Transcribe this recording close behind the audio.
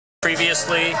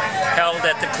Previously held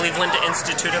at the Cleveland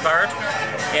Institute of Art,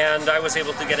 and I was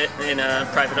able to get it in a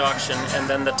private auction. And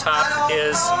then the top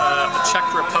is a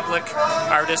Czech Republic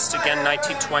artist, again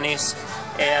 1920s,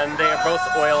 and they are both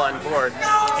oil on board.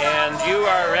 And you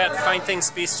are at Fine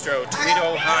Things Bistro,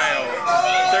 Toledo, Ohio,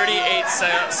 38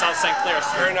 South St. Clair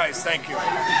Street. Very nice, thank you.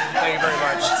 Thank you very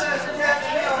much.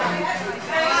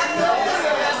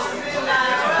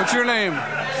 What's your name?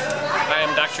 I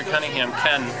am Dr. Cunninghan,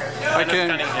 Ken. Hi, Ken.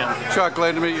 Cunninghan. Chuck,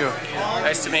 glad to meet you.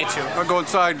 Nice to meet you. I'll go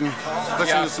inside and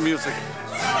listen to some music.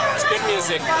 It's good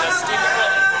music.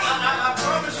 Stephen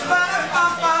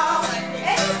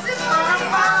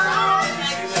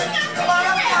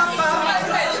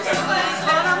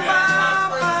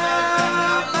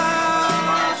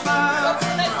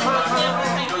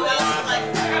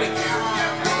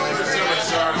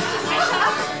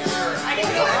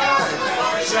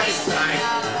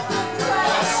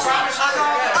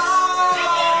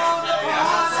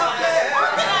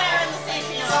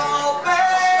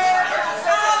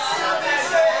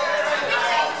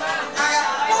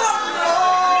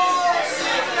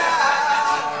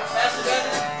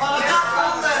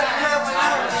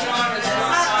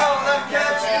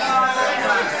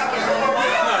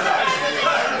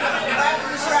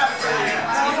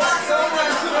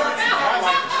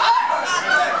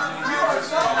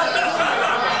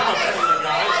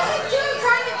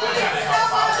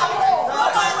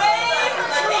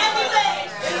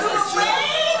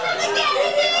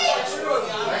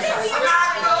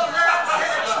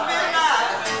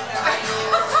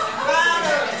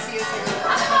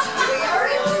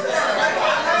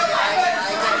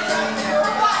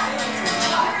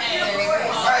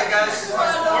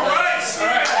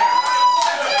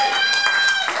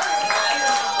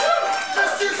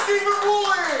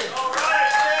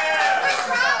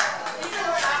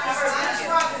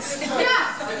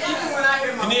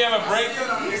Can you have a break?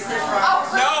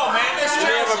 No, man, this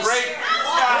chair have a break.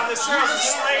 This chair is a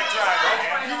slave driver.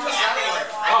 Are we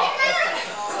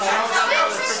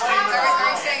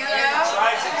saying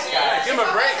hello? Give him a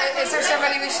break. Is there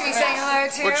somebody we should be saying hello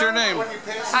to? What's your name?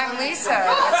 I'm Lisa.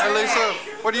 Hi, Lisa.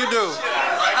 What do you do?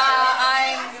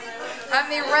 I'm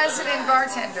the resident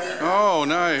bartender. Oh,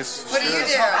 nice. What do you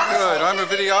do? Good. I'm a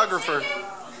videographer.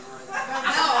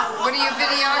 What are you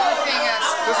videographing us?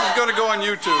 This is going to go on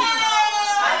YouTube.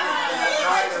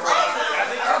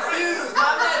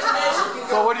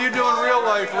 So what do you do in real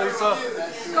life, Lisa?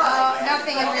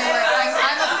 Nothing in real life.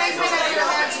 I'm a figment of your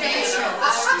imagination.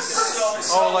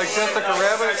 Oh, like Jessica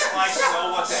Rabbit? I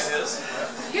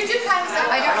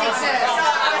don't exist.